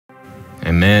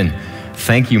Amen.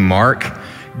 Thank you, Mark.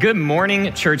 Good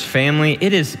morning, church family.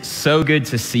 It is so good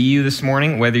to see you this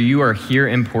morning, whether you are here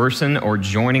in person or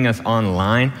joining us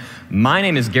online. My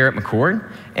name is Garrett McCord,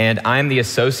 and I'm the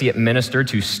associate minister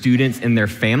to students and their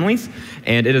families,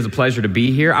 and it is a pleasure to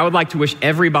be here. I would like to wish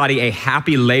everybody a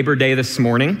happy Labor Day this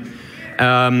morning.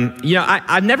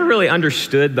 I've never really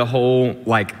understood the whole,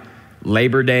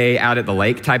 Labor Day out at the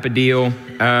lake type of deal.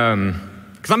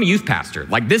 Because I'm a youth pastor.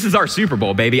 This is our Super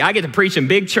Bowl, baby. I get to preach in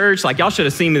big church. Y'all should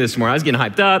have seen me this morning. I was getting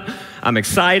hyped up. I'm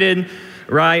excited,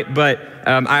 right? But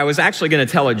I was actually going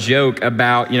to tell a joke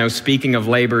about, speaking of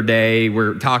Labor Day,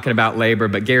 we're talking about labor,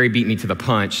 but Gary beat me to the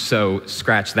punch, so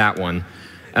scratch that one.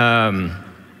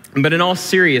 But in all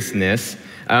seriousness,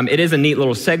 it is a neat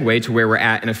little segue to where we're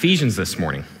at in Ephesians this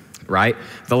morning, right?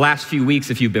 The last few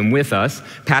weeks, if you've been with us,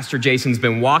 Pastor Jason's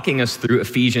been walking us through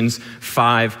Ephesians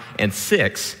 5 and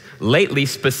 6. Lately,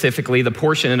 specifically, the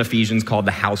portion in Ephesians called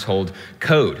the household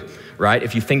code, right?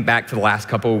 If you think back to the last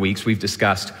couple of weeks, we've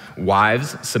discussed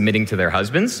wives submitting to their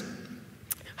husbands,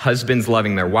 husbands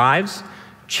loving their wives,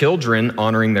 children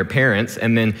honoring their parents,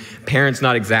 and then parents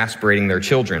not exasperating their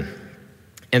children.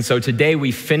 And so today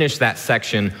we finish that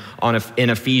section in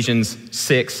Ephesians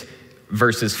 6,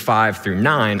 verses 5 through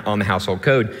 9 on the household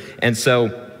code. And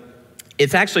so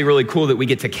it's actually really cool that we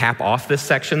get to cap off this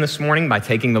section this morning by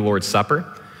taking the Lord's Supper.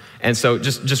 And so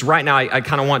just right now, I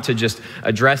kind of want to just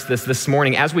address this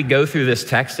morning. As we go through this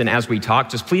text and as we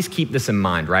talk, just please keep this in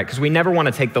mind, right? Because we never want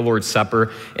to take the Lord's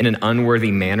Supper in an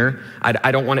unworthy manner.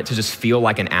 I don't want it to just feel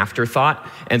like an afterthought.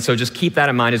 And so just keep that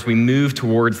in mind as we move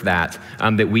towards that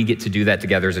we get to do that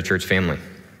together as a church family.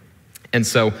 And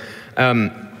so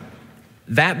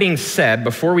that being said,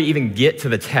 before we even get to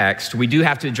the text, we do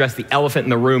have to address the elephant in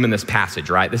the room in this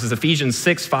passage, right? This is Ephesians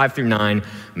 6, 5 through 9,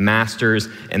 masters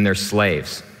and their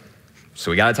slaves. So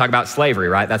we got to talk about slavery,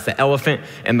 right? That's the elephant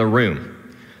in the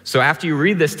room. So after you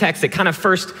read this text,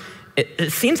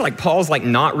 it seems like Paul's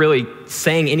not really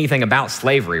saying anything about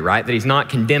slavery, right? That he's not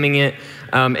condemning it.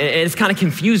 And it's kind of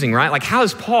confusing, right? How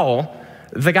is Paul,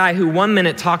 the guy who one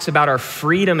minute talks about our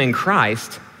freedom in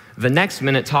Christ, the next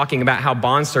minute talking about how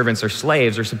bondservants or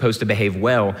slaves are supposed to behave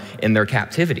well in their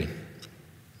captivity?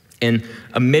 And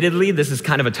admittedly, this is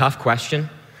kind of a tough question.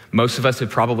 Most of us have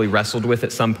probably wrestled with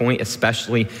at some point,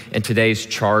 especially in today's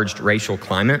charged racial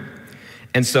climate.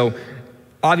 And so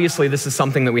obviously this is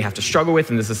something that we have to struggle with,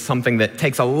 and this is something that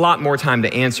takes a lot more time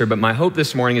to answer. But my hope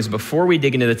this morning is before we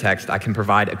dig into the text, I can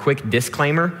provide a quick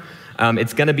disclaimer.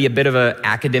 It's gonna be a bit of an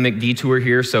academic detour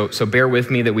here, so bear with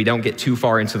me that we don't get too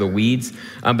far into the weeds.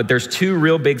 But there's two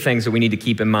real big things that we need to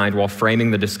keep in mind while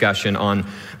framing the discussion on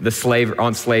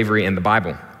slavery in the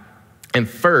Bible. And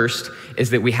first is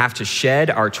that we have to shed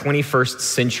our 21st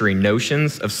century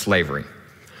notions of slavery.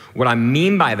 What I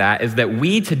mean by that is that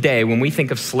we today, when we think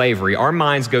of slavery, our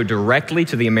minds go directly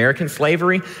to the American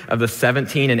slavery of the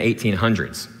 17 and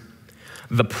 1800s.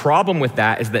 The problem with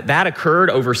that is that occurred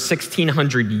over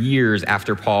 1,600 years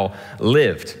after Paul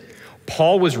lived.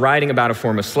 Paul was writing about a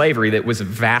form of slavery that was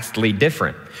vastly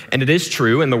different. And it is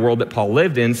true, in the world that Paul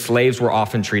lived in, slaves were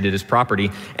often treated as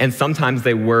property, and sometimes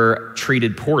they were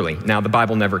treated poorly. Now, the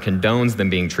Bible never condones them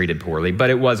being treated poorly, but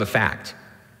it was a fact.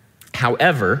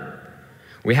 However,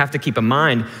 we have to keep in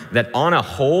mind that on a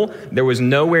whole, there was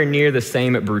nowhere near the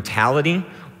same brutality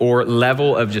or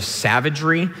level of just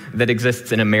savagery that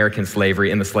exists in American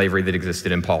slavery and the slavery that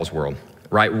existed in Paul's world.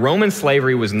 Right? Roman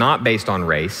slavery was not based on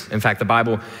race. In fact, the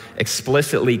Bible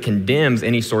explicitly condemns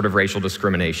any sort of racial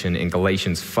discrimination in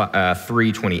Galatians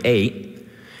 3:28.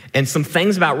 And some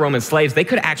things about Roman slaves, they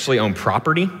could actually own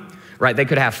property, right? They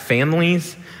could have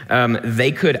families.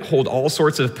 They could hold all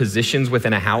sorts of positions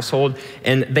within a household,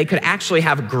 and they could actually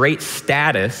have great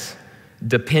status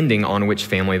depending on which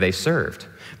family they served.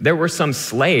 There were some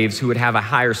slaves who would have a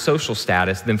higher social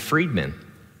status than freedmen.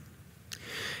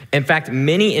 In fact,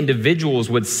 many individuals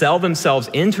would sell themselves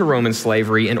into Roman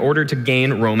slavery in order to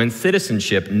gain Roman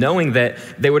citizenship, knowing that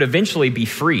they would eventually be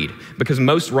freed, because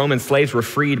most Roman slaves were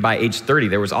freed by age 30.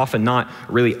 There was often not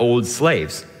really old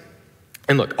slaves.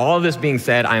 And look, all of this being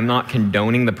said, I am not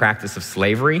condoning the practice of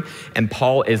slavery, and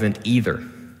Paul isn't either.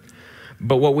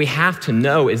 But what we have to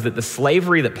know is that the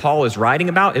slavery that Paul is writing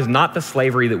about is not the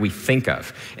slavery that we think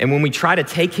of. And when we try to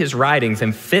take his writings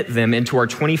and fit them into our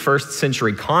 21st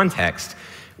century context,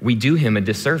 we do him a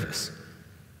disservice.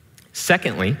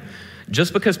 Secondly,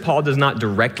 just because Paul does not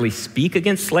directly speak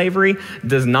against slavery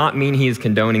does not mean he is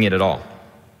condoning it at all.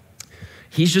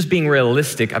 He's just being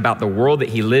realistic about the world that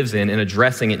he lives in and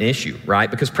addressing an issue, right?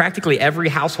 Because practically every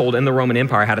household in the Roman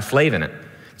Empire had a slave in it.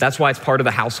 That's why it's part of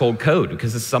the household code,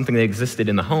 because it's something that existed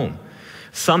in the home.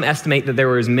 Some estimate that there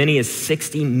were as many as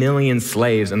 60 million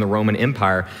slaves in the Roman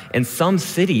Empire. In some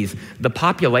cities, the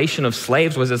population of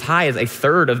slaves was as high as a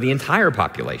third of the entire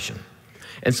population.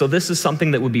 And so this is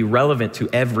something that would be relevant to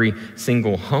every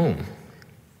single home.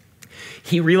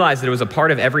 He realized that it was a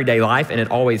part of everyday life, and it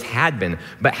always had been.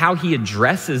 But how he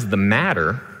addresses the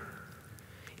matter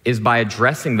is by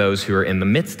addressing those who are in the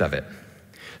midst of it.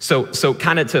 So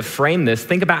kind of to frame this,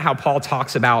 think about how Paul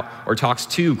talks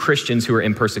to Christians who are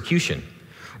in persecution.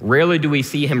 Rarely do we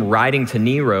see him writing to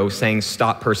Nero saying,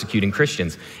 stop persecuting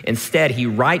Christians. Instead, he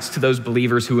writes to those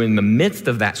believers who are in the midst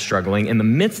of that struggling, in the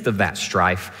midst of that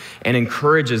strife, and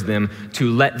encourages them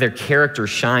to let their character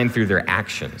shine through their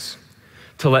actions,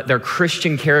 to let their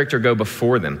Christian character go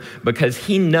before them, because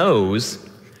he knows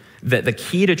that the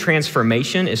key to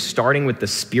transformation is starting with the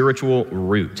spiritual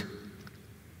root.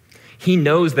 He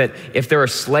knows that if there are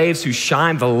slaves who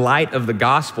shine the light of the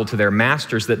gospel to their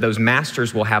masters, that those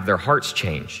masters will have their hearts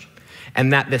changed,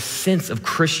 and that this sense of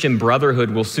Christian brotherhood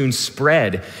will soon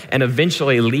spread and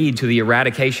eventually lead to the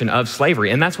eradication of slavery.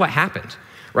 And that's what happened,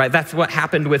 right? That's what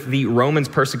happened with the Romans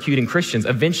persecuting Christians.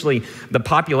 Eventually, the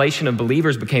population of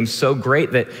believers became so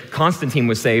great that Constantine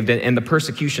was saved and the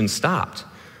persecution stopped.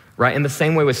 Right? In the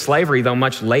same way with slavery, though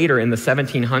much later in the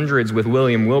 1700s with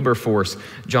William Wilberforce,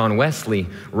 John Wesley,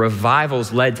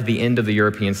 revivals led to the end of the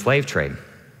European slave trade.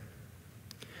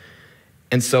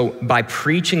 And so by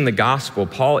preaching the gospel,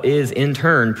 Paul is in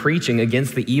turn preaching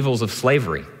against the evils of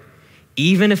slavery,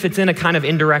 even if it's in a kind of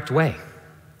indirect way.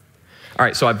 All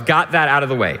right, so I've got that out of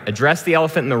the way. Address the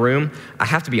elephant in the room. I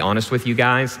have to be honest with you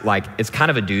guys, like it's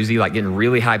kind of a doozy, like getting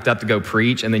really hyped up to go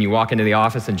preach, and then you walk into the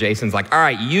office and Jason's like, all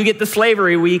right, you get the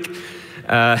slavery week.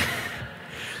 A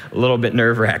little bit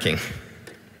nerve-wracking.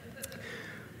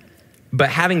 But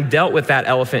having dealt with that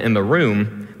elephant in the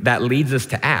room, that leads us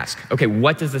to ask, okay,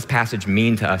 what does this passage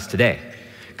mean to us today?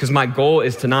 Because my goal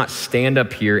is to not stand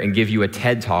up here and give you a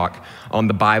TED Talk on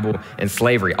the Bible and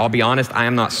slavery. I'll be honest, I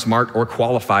am not smart or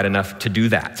qualified enough to do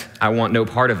that. I want no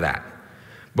part of that.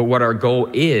 But what our goal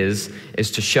is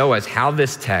to show us how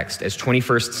this text, as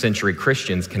 21st century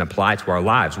Christians, can apply to our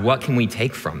lives. What can we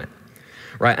take from it?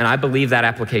 Right? And I believe that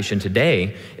application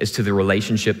today is to the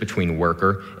relationship between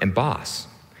worker and boss.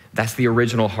 That's the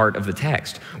original heart of the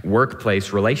text,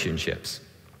 workplace relationships.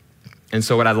 And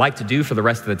so what I'd like to do for the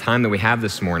rest of the time that we have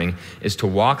this morning is to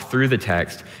walk through the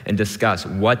text and discuss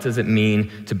what does it mean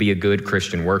to be a good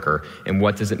Christian worker and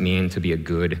what does it mean to be a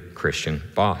good Christian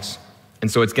boss.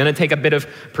 And so it's going to take a bit of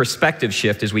perspective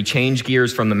shift as we change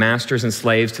gears from the masters and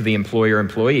slaves to the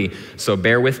employer-employee. So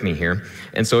bear with me here.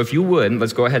 And so if you would,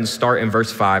 let's go ahead and start in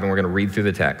verse 5 and we're going to read through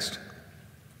the text.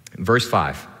 Verse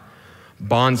 5,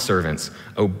 bondservants,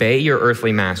 obey your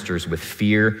earthly masters with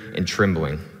fear and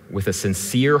trembling, with a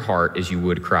sincere heart as you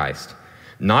would Christ,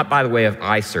 not by the way of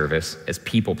eye service as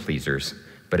people pleasers,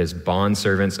 but as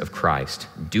bondservants of Christ,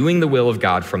 doing the will of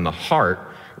God from the heart,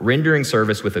 rendering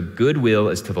service with a good will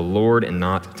as to the Lord and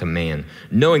not to man,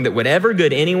 knowing that whatever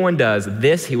good anyone does,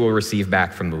 this he will receive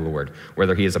back from the Lord,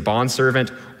 whether he is a bondservant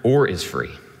or is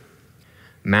free.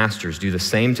 Masters, do the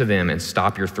same to them and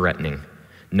stop your threatening,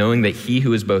 knowing that he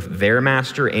who is both their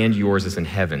master and yours is in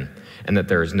heaven, and that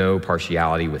there is no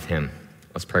partiality with him.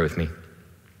 Let's pray with me.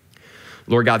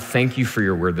 Lord God, thank you for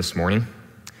your word this morning.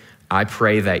 I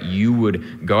pray that you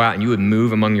would go out and you would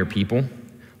move among your people.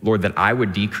 Lord, that I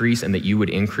would decrease and that you would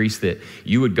increase, that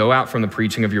you would go out from the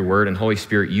preaching of your word, and Holy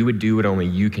Spirit, you would do what only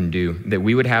you can do, that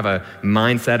we would have a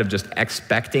mindset of just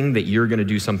expecting that you're going to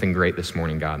do something great this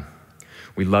morning, God.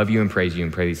 We love you and praise you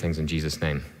and pray these things in Jesus'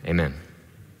 name. Amen.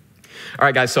 All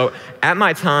right, guys, so at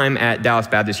my time at Dallas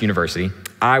Baptist University,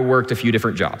 I worked a few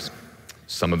different jobs.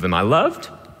 Some of them I loved,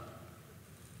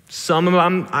 some of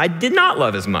them I did not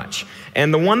love as much.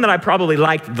 And the one that I probably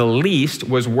liked the least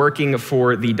was working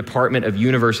for the Department of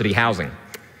University Housing.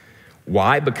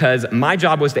 Why? Because my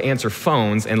job was to answer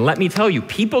phones, and let me tell you,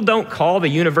 people don't call the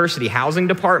University Housing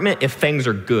Department if things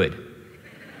are good.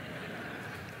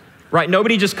 Right?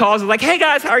 Nobody just calls like, hey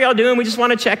guys, how are y'all doing? We just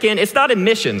want to check in. It's not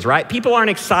admissions, right? People aren't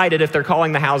excited if they're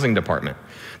calling the housing department.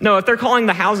 No, if they're calling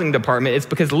the housing department, it's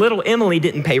because little Emily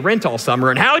didn't pay rent all summer,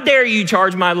 and how dare you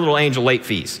charge my little angel late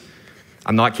fees?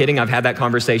 I'm not kidding, I've had that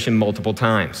conversation multiple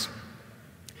times.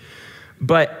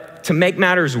 But to make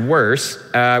matters worse,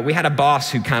 we had a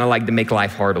boss who kind of liked to make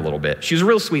life hard a little bit. She was a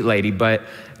real sweet lady, but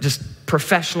just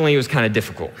professionally it was kind of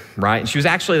difficult, right? And she was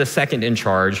actually the second in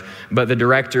charge, but the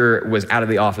director was out of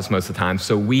the office most of the time,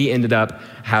 so we ended up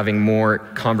having more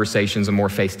conversations and more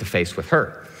face-to-face with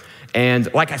her.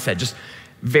 And like I said, just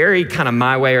Very kind of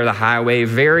my way or the highway,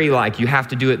 very like you have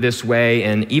to do it this way,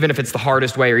 and even if it's the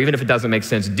hardest way or even if it doesn't make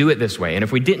sense, do it this way. And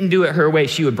if we didn't do it her way,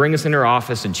 she would bring us in her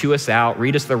office and chew us out,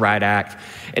 read us the right act,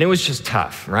 and it was just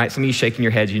tough, right? Some of you shaking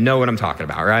your heads, you know what I'm talking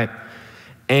about, right?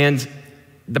 And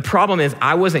the problem is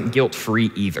I wasn't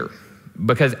guilt-free either,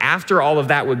 because after all of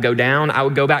that would go down, I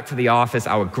would go back to the office,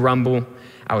 I would grumble,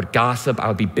 I would gossip, I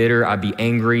would be bitter, I'd be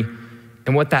angry.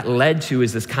 And what that led to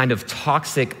is this kind of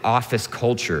toxic office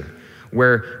culture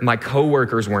where my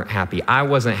coworkers weren't happy, I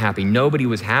wasn't happy, nobody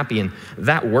was happy, and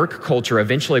that work culture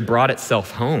eventually brought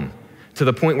itself home to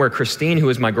the point where Christine, who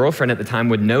was my girlfriend at the time,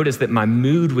 would notice that my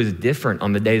mood was different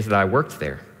on the days that I worked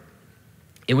there.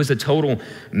 It was a total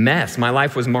mess. My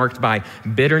life was marked by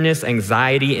bitterness,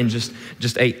 anxiety, and just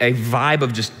a vibe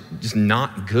of just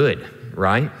not good,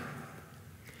 right?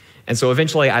 And so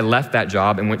eventually I left that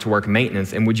job and went to work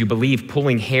maintenance, and would you believe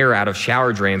pulling hair out of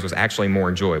shower drains was actually more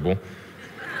enjoyable.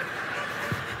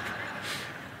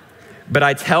 But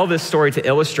I tell this story to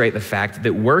illustrate the fact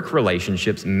that work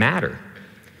relationships matter,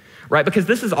 right? Because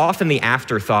this is often the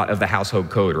afterthought of the household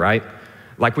code, right?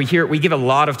 Like we give a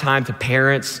lot of time to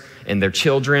parents and their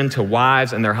children, to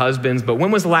wives and their husbands, but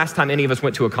when was the last time any of us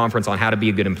went to a conference on how to be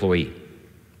a good employee,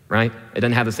 right? It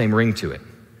doesn't have the same ring to it.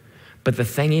 But the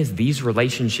thing is, these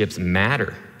relationships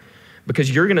matter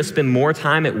because you're gonna spend more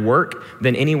time at work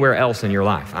than anywhere else in your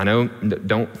life. I know,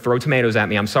 don't throw tomatoes at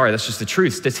me, I'm sorry, that's just the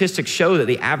truth. Statistics show that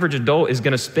the average adult is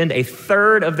gonna spend a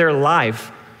third of their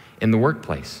life in the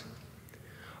workplace.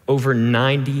 Over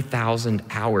 90,000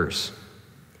 hours.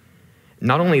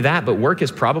 Not only that, but work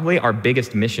is probably our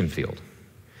biggest mission field.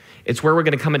 It's where we're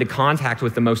gonna come into contact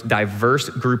with the most diverse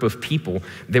group of people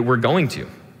that we're going to,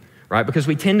 right? Because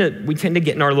we tend to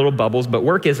get in our little bubbles, but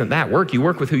work isn't that. Work, you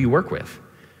work with who you work with.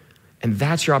 And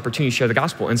that's your opportunity to share the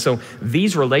gospel. And so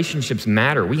these relationships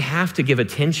matter. We have to give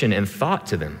attention and thought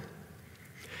to them.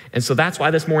 And so that's why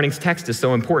this morning's text is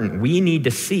so important. We need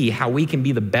to see how we can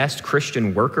be the best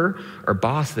Christian worker or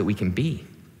boss that we can be.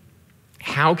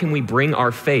 How can we bring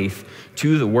our faith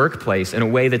to the workplace in a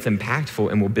way that's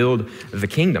impactful and will build the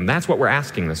kingdom? That's what we're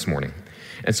asking this morning.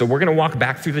 And so we're gonna walk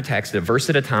back through the text a verse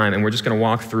at a time, and we're just gonna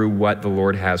walk through what the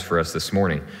Lord has for us this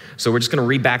morning. So we're just gonna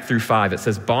read back through 5. It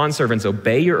says, "Bondservants,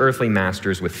 obey your earthly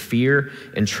masters with fear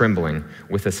and trembling,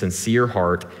 with a sincere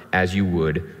heart as you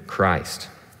would Christ."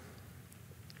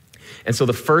 And so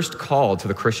the first call to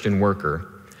the Christian worker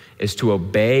is to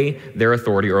obey their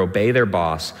authority or obey their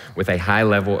boss with a high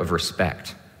level of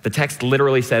respect. The text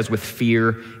literally says with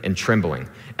fear and trembling.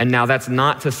 And now that's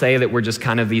not to say that we're just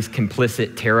kind of these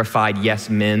complicit, terrified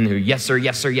yes men who yes sir,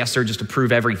 yes sir, yes sir, just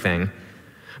approve everything.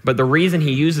 But the reason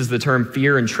he uses the term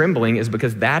fear and trembling is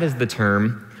because that is the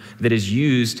term that is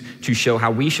used to show how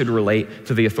we should relate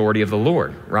to the authority of the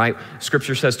Lord, right?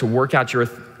 Scripture says to work out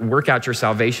your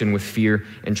salvation with fear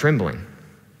and trembling.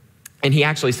 And he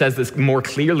actually says this more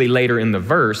clearly later in the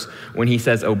verse when he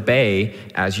says, obey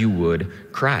as you would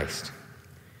Christ.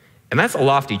 And that's a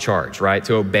lofty charge, right?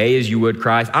 To obey as you would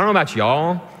Christ. I don't know about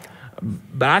y'all,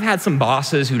 but I've had some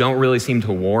bosses who don't really seem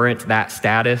to warrant that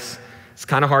status. It's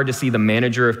kind of hard to see the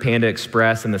manager of Panda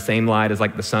Express in the same light as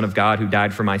like the Son of God who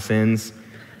died for my sins.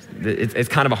 It's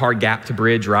kind of a hard gap to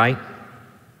bridge, right?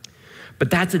 But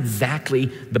that's exactly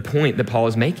the point that Paul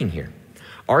is making here.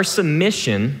 Our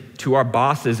submission to our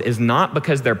bosses is not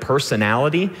because their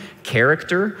personality,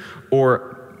 character,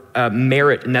 or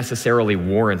merit necessarily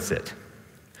warrants it.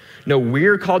 No,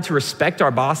 we're called to respect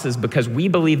our bosses because we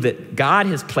believe that God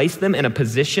has placed them in a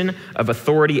position of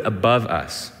authority above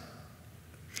us.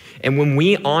 And when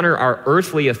we honor our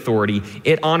earthly authority,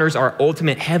 it honors our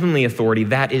ultimate heavenly authority,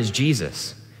 that is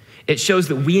Jesus. It shows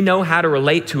that we know how to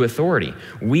relate to authority.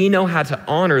 We know how to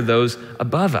honor those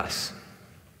above us.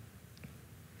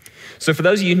 So for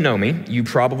those of you who know me, you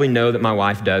probably know that my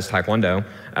wife does Taekwondo.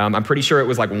 I'm pretty sure it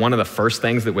was like one of the first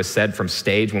things that was said from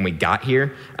stage when we got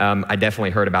here. I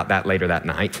definitely heard about that later that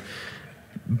night.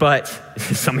 But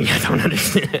some of you don't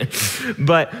understand.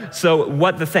 But so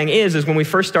what the thing is when we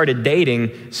first started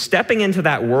dating, stepping into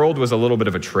that world was a little bit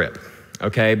of a trip.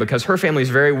 Okay, because her family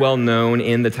is very well known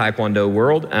in the Taekwondo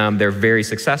world. They're very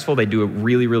successful. They do it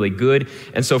really, really good.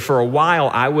 And so for a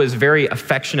while, I was very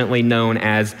affectionately known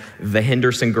as the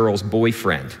Henderson girl's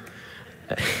boyfriend.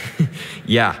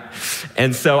 Yeah.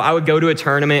 And so I would go to a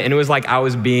tournament and it was like I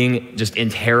was being just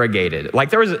interrogated.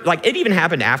 Like it even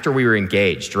happened after we were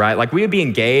engaged, right? Like we would be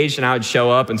engaged and I would show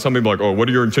up and somebody would be like, oh, what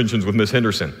are your intentions with Miss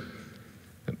Henderson?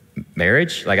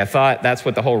 Marriage? Like I thought that's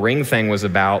what the whole ring thing was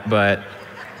about, but...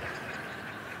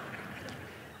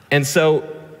 And so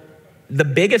the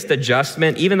biggest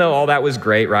adjustment, even though all that was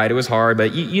great, right? It was hard,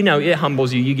 but you know, it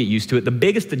humbles you, you get used to it. The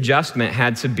biggest adjustment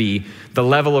had to be the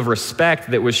level of respect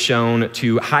that was shown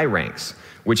to high ranks,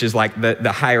 which is like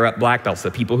the higher up black belts,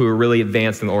 the people who are really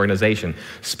advanced in the organization.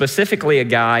 Specifically a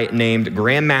guy named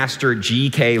Grandmaster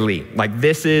G.K. Lee. Like,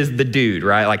 this is the dude,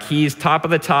 right? Like, he's top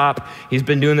of the top. He's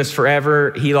been doing this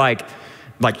forever. He's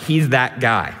that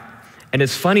guy. And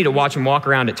it's funny to watch him walk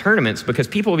around at tournaments because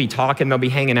people will be talking, they'll be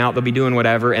hanging out, they'll be doing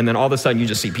whatever, and then all of a sudden you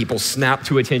just see people snap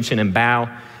to attention and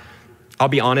bow. I'll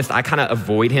be honest, I kind of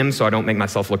avoid him so I don't make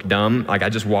myself look dumb. Like, I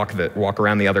just walk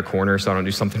around the other corner so I don't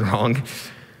do something wrong.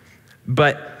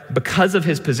 But because of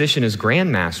his position as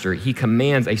Grandmaster, he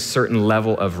commands a certain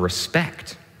level of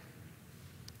respect.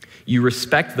 You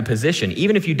respect the position,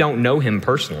 even if you don't know him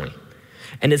personally.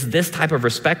 And it's this type of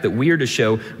respect that we are to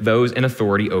show those in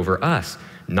authority over us,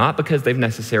 not because they've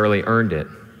necessarily earned it,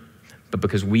 but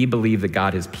because we believe that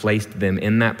God has placed them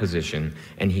in that position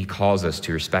and he calls us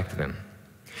to respect them.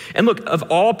 And look, of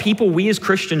all people, we as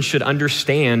Christians should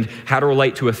understand how to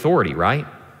relate to authority, right?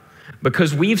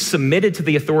 Because we've submitted to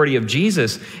the authority of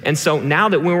Jesus. And so now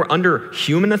that when we're under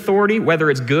human authority, whether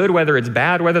it's good, whether it's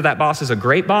bad, whether that boss is a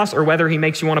great boss, or whether he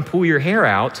makes you want to pull your hair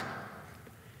out,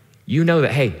 you know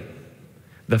that, hey,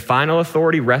 the final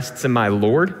authority rests in my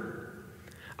Lord.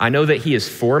 I know that he is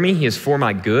for me, he is for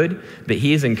my good, that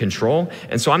he is in control.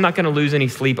 And so I'm not going to lose any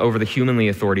sleep over the humanly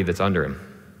authority that's under him.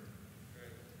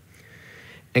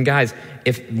 And guys,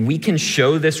 if we can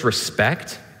show this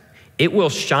respect, it will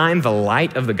shine the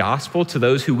light of the gospel to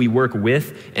those who we work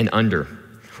with and under,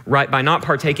 right? By not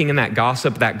partaking in that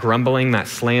gossip, that grumbling, that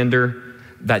slander,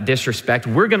 that disrespect,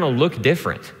 we're gonna look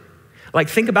different. Like,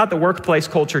 think about the workplace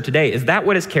culture today. Is that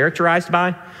what it's characterized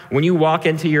by? When you walk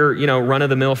into your,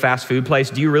 run-of-the-mill fast food place,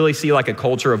 do you really see like a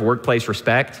culture of workplace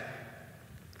respect?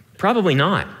 Probably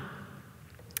not.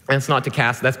 And it's not to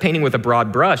cast, that's painting with a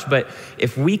broad brush, but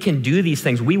if we can do these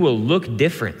things, we will look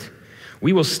different.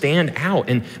 We will stand out,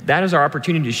 and that is our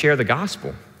opportunity to share the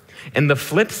gospel. And the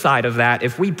flip side of that,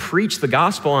 if we preach the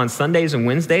gospel on Sundays and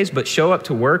Wednesdays, but show up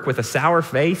to work with a sour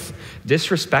face,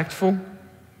 disrespectful,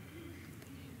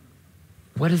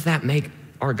 what does that make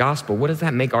our gospel? What does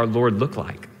that make our Lord look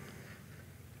like?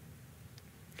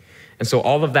 And so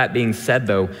all of that being said,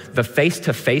 though, the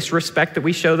face-to-face respect that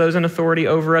we show those in authority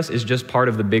over us is just part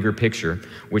of the bigger picture,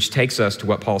 which takes us to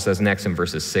what Paul says next in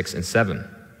verses 6 and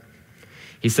 7.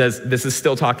 He says, this is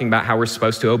still talking about how we're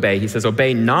supposed to obey. He says,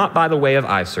 obey not by the way of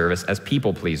eye service as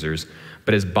people pleasers,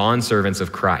 but as bondservants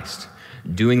of Christ,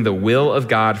 doing the will of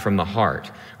God from the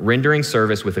heart, rendering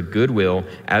service with a good will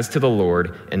as to the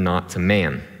Lord and not to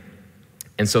man.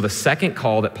 And so the second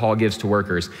call that Paul gives to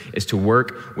workers is to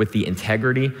work with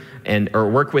integrity and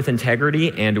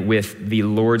with the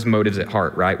Lord's motives at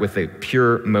heart, right? With a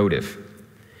pure motive.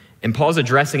 And Paul's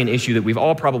addressing an issue that we've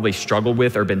all probably struggled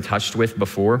with or been touched with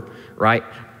before, right?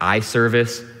 Eye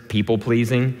service, people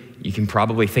pleasing. You can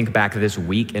probably think back this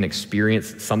week and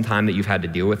experience some time that you've had to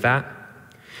deal with that.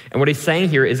 And what he's saying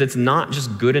here is it's not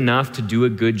just good enough to do a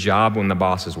good job when the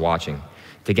boss is watching,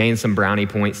 to gain some brownie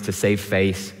points, to save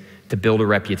face, to build a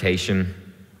reputation.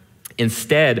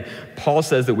 Instead, Paul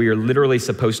says that we are literally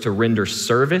supposed to render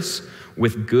service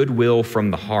with goodwill from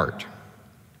the heart.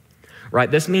 Right?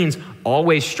 This means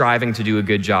always striving to do a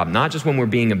good job, not just when we're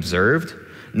being observed,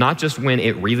 not just when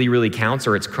it really, really counts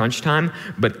or it's crunch time,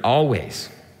 but always.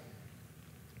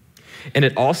 And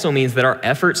it also means that our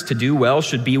efforts to do well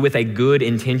should be with a good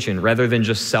intention rather than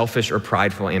just selfish or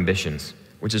prideful ambitions,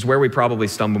 which is where we probably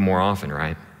stumble more often,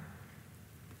 right?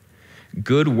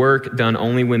 Good work done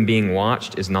only when being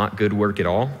watched is not good work at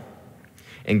all.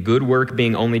 And good work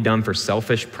being only done for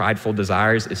selfish, prideful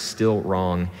desires is still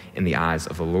wrong in the eyes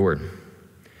of the Lord.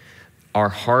 Our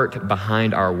heart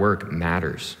behind our work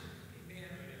matters.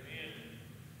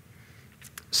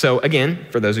 So again,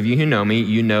 for those of you who know me,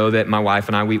 you know that my wife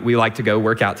and I, we like to go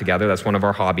work out together. That's one of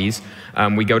our hobbies.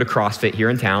 We go to CrossFit here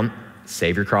in town.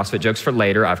 Save your CrossFit jokes for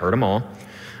later. I've heard them all.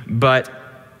 But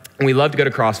we love to go to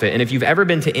CrossFit. And if you've ever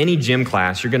been to any gym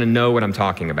class, you're going to know what I'm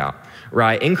talking about,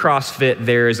 right? In CrossFit,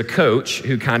 there is a coach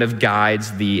who kind of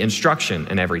guides the instruction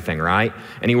and everything, right?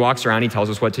 And he walks around, he tells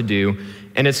us what to do.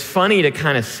 And it's funny to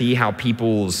kind of see how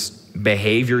people's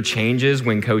behavior changes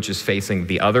when coach is facing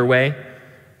the other way,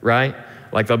 right?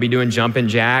 Like they'll be doing jumping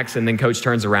jacks and then coach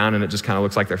turns around and it just kind of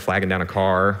looks like they're flagging down a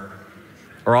car.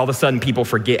 Or all of a sudden people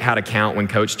forget how to count when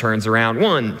coach turns around,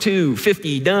 1, 2,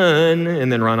 50, done,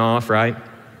 and then run off, right?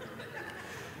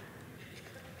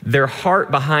 Their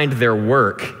heart behind their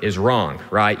work is wrong,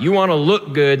 right? You want to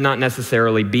look good, not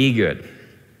necessarily be good.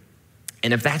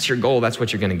 And if that's your goal, that's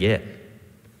what you're going to get.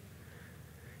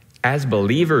 As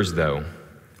believers, though,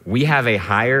 We have a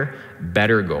higher,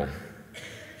 better goal,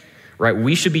 right?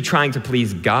 We should be trying to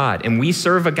please God, and we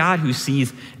serve a God who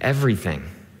sees everything.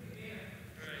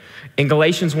 In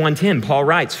Galatians 1:10, Paul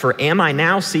writes, "For am I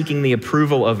now seeking the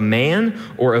approval of man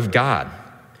or of God?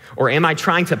 Or am I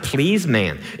trying to please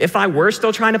man? If I were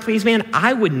still trying to please man,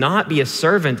 I would not be a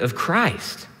servant of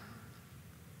Christ."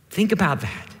 Think about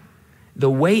that. The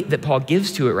weight that Paul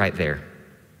gives to it right there.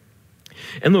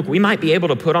 And look, we might be able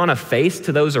to put on a face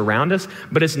to those around us,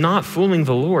 but it's not fooling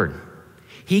the Lord.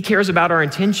 He cares about our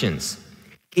intentions.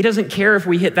 He doesn't care if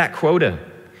we hit that quota.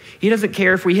 He doesn't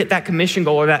care if we hit that commission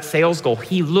goal or that sales goal.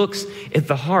 He looks at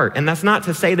the heart. And that's not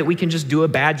to say that we can just do a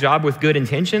bad job with good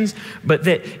intentions, but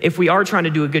that if we are trying to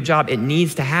do a good job, it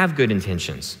needs to have good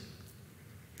intentions.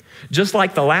 Just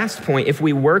like the last point, if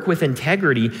we work with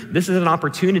integrity, this is an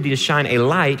opportunity to shine a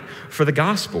light for the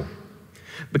gospel.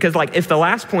 Because if the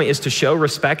last point is to show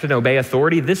respect and obey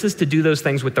authority, this is to do those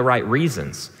things with the right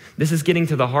reasons. This is getting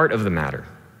to the heart of the matter.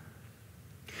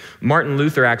 Martin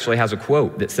Luther actually has a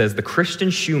quote that says, "The Christian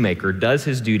shoemaker does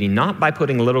his duty not by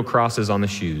putting little crosses on the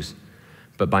shoes,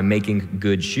 but by making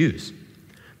good shoes,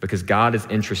 because God is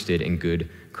interested in good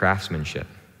craftsmanship."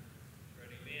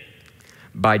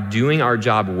 By doing our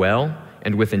job well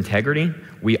and with integrity,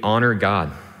 we honor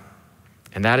God.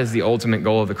 And that is the ultimate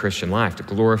goal of the Christian life, to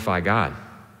glorify God.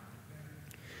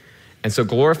 And so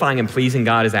glorifying and pleasing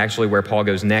God is actually where Paul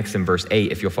goes next in verse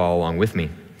 8, if you'll follow along with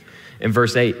me. In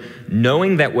verse 8,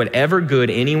 "Knowing that whatever good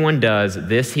anyone does,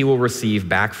 this he will receive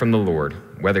back from the Lord,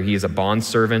 whether he is a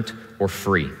bondservant or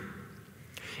free."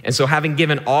 And so having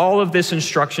given all of this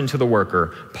instruction to the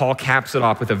worker, Paul caps it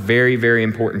off with a very, very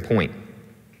important point.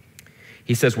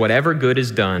 He says, whatever good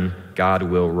is done, God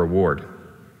will reward.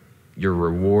 Your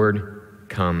reward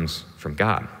comes from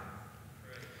God.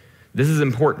 This is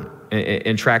important,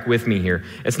 and track with me here.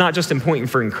 It's not just important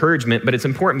for encouragement, but it's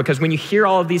important because when you hear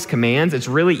all of these commands, it's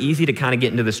really easy to kind of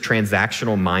get into this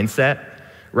transactional mindset,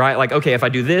 right? Like, okay, if I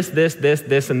do this, this,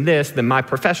 and this, then my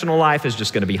professional life is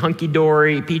just gonna be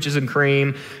hunky-dory, peaches and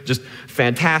cream, just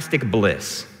fantastic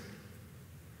bliss.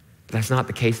 But that's not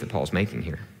the case that Paul's making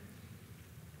here.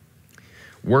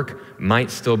 Work might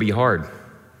still be hard.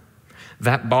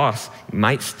 That boss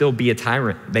might still be a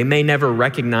tyrant. They may never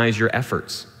recognize your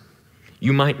efforts.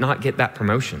 You might not get that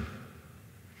promotion.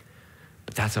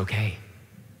 But that's okay.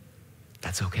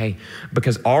 That's okay.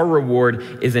 Because our reward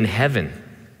is in heaven,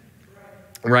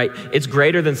 right? It's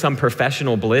greater than some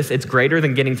professional bliss. It's greater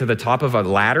than getting to the top of a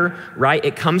ladder, right?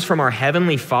 It comes from our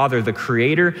heavenly Father, the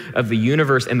creator of the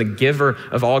universe and the giver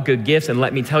of all good gifts. And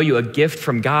let me tell you, a gift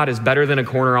from God is better than a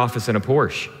corner office and a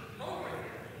Porsche.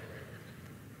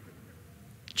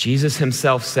 Jesus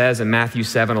himself says in Matthew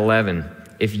 7:11,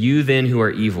 "If you then who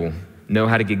are evil know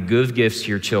how to give good gifts to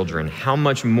your children, how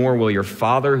much more will your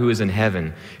Father who is in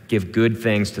heaven give good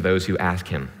things to those who ask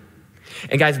him?"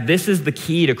 And guys, this is the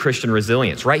key to Christian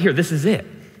resilience. Right here, this is it.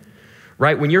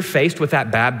 Right? When you're faced with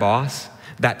that bad boss,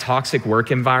 that toxic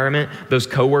work environment, those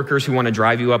coworkers who want to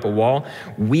drive you up a wall,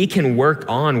 we can work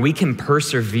on, we can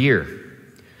persevere,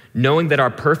 knowing that our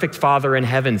perfect Father in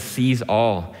heaven sees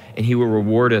all and he will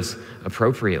reward us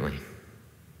appropriately.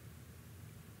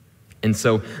 And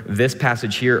so this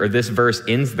passage here, or this verse,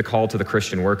 ends the call to the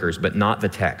Christian workers, but not the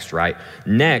text, right?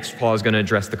 Next, Paul is going to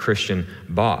address the Christian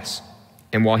boss.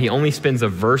 And while he only spends a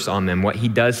verse on them, what he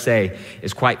does say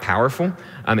is quite powerful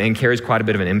and carries quite a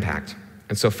bit of an impact.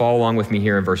 And so follow along with me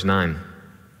here in verse 9.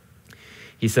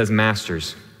 He says,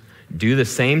 "Masters, do the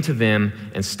same to them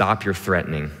and stop your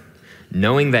threatening,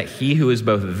 knowing that he who is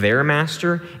both their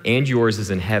master and yours is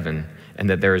in heaven, and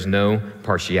that there is no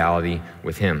partiality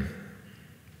with him."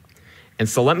 And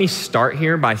so let me start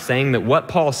here by saying that what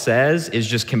Paul says is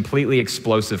just completely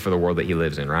explosive for the world that he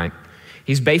lives in, right?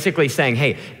 He's basically saying,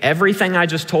 hey, everything I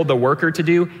just told the worker to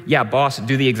do, yeah, boss,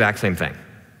 do the exact same thing.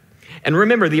 And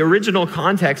remember, the original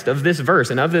context of this verse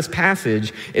and of this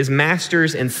passage is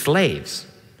masters and slaves.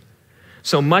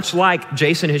 So much like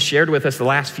Jason has shared with us the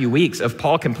last few weeks of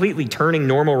Paul completely turning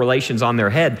normal relations on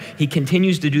their head, he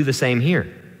continues to do the same here.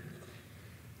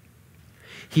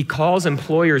 He calls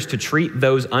employers to treat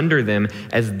those under them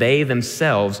as they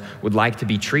themselves would like to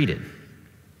be treated.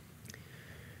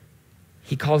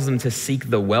 He calls them to seek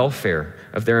the welfare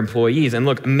of their employees. And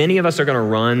look, many of us are going to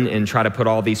run and try to put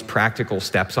all these practical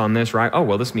steps on this, right? Oh,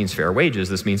 well, this means fair wages,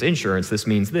 this means insurance, this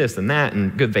means this and that,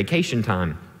 and good vacation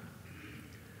time.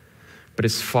 But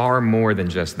it's far more than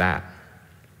just that.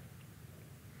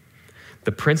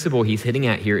 The principle he's hitting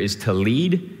at here is to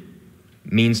lead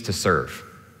means to serve.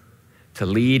 To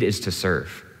lead is to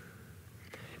serve.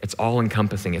 It's all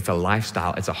encompassing. It's a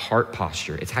lifestyle. It's a heart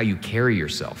posture. It's how you carry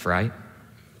yourself, right?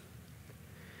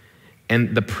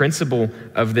 And the principle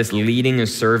of this leading and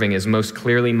serving is most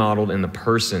clearly modeled in the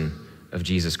person of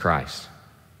Jesus Christ.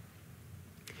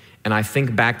 And I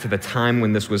think back to the time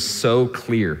when this was so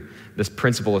clear, this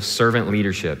principle of servant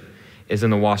leadership is in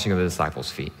the washing of the disciples'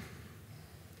 feet.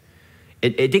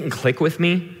 It didn't click with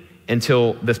me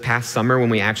until this past summer when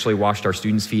we actually washed our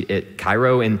students' feet at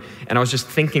Cairo, and I was just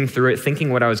thinking through it,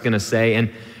 thinking what I was gonna say, and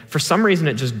for some reason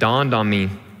it just dawned on me,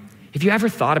 have you ever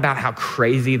thought about how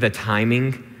crazy the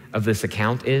timing of this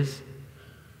account is?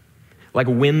 Like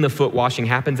when the foot washing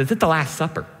happens, it's at the Last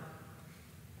Supper.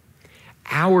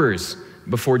 Hours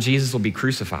before Jesus will be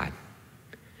crucified.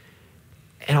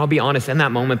 And I'll be honest, in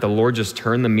that moment, the Lord just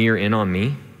turned the mirror in on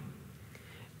me.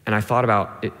 And I thought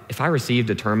about, if I received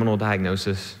a terminal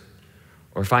diagnosis,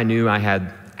 or if I knew I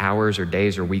had hours or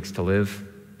days or weeks to live,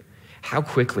 how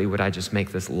quickly would I just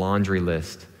make this laundry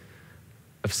list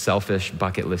of selfish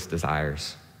bucket list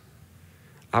desires?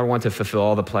 I want to fulfill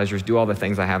all the pleasures, do all the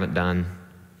things I haven't done.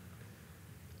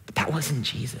 But that wasn't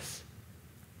Jesus.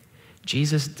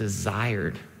 Jesus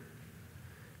desired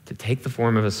to take the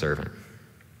form of a servant,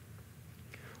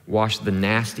 wash the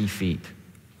nasty feet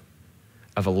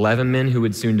of 11 men who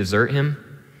would soon desert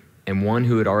him and one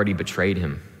who had already betrayed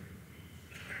him,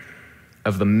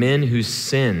 of the men whose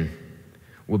sin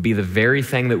would be the very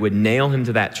thing that would nail him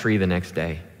to that tree the next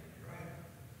day.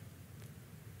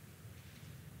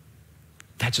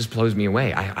 That just blows me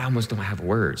away. I almost don't have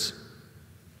words.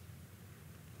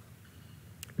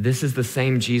 This is the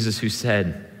same Jesus who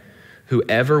said,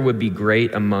 "Whoever would be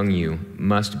great among you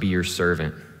must be your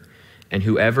servant, and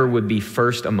whoever would be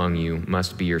first among you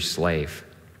must be your slave."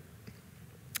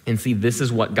 And see, this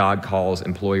is what God calls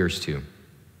employers to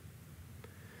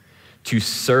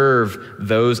serve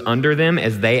those under them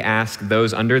as they ask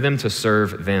those under them to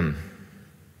serve them.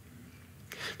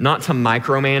 Not to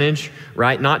micromanage,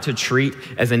 right? Not to treat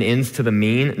as an ends to the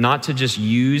mean, not to just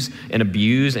use and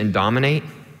abuse and dominate,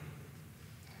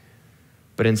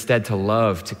 but instead to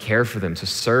love, to care for them, to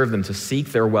serve them, to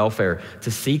seek their welfare,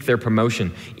 to seek their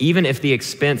promotion, even if the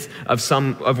expense of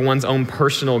some of one's own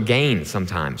personal gain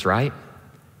sometimes, right?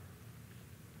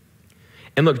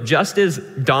 And look, just as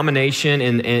domination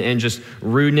and just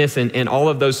rudeness and all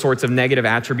of those sorts of negative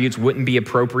attributes wouldn't be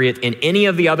appropriate in any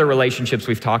of the other relationships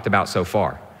we've talked about so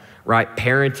far, right?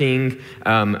 Parenting,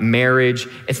 marriage,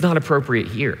 it's not appropriate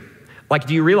here. Like,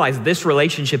 do you realize this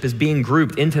relationship is being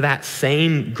grouped into that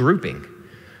same grouping?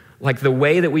 Like the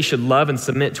way that we should love and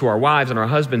submit to our wives and our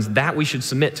husbands, that we should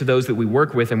submit to those that we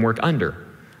work with and work under.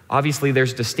 Obviously,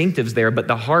 there's distinctives there, but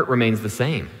the heart remains the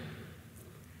same.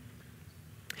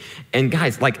 And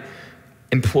guys, like,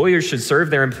 employers should serve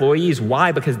their employees.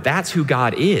 Why? Because that's who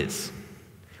God is,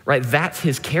 right? That's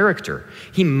his character.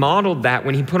 He modeled that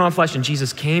when he put on flesh and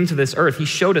Jesus came to this earth. He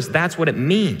showed us that's what it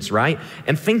means, right?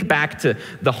 And think back to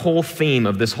the whole theme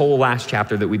of this whole last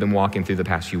chapter that we've been walking through the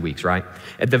past few weeks, right?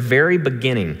 At the very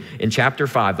beginning, in chapter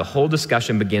 5, the whole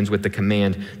discussion begins with the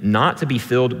command not to be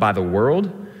filled by the world,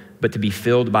 but to be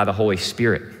filled by the Holy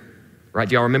Spirit. Right?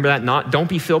 Do y'all remember that? Don't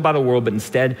be filled by the world, but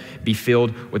instead be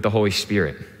filled with the Holy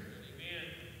Spirit.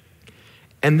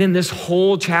 And then this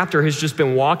whole chapter has just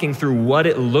been walking through what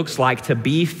it looks like to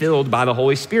be filled by the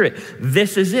Holy Spirit.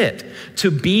 This is it.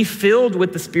 To be filled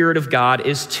with the Spirit of God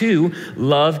is to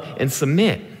love and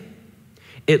submit.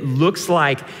 It looks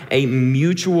like a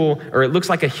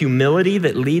humility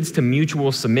that leads to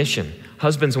mutual submission.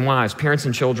 Husbands and wives, parents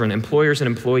and children, employers and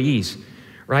employees.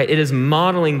 Right? It is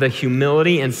modeling the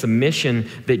humility and submission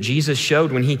that Jesus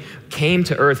showed when he came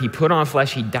to earth. He put on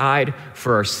flesh. He died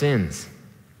for our sins.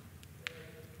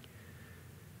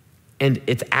 And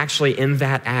it's actually in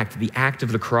that act, the act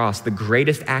of the cross, the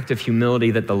greatest act of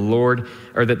humility that the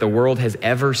world has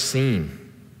ever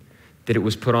seen, that it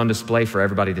was put on display for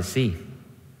everybody to see.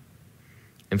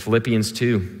 In Philippians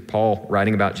 2, Paul,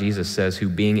 writing about Jesus, says, "Who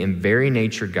being in very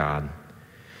nature God,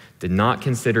 did not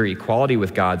consider equality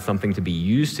with God something to be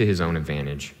used to his own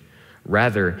advantage.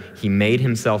 Rather, he made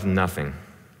himself nothing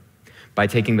by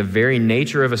taking the very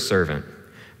nature of a servant,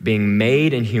 being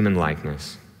made in human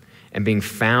likeness, and being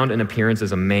found in appearance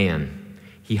as a man,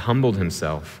 he humbled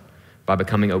himself by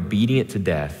becoming obedient to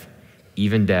death,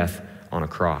 even death on a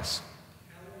cross."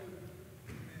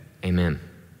 Amen.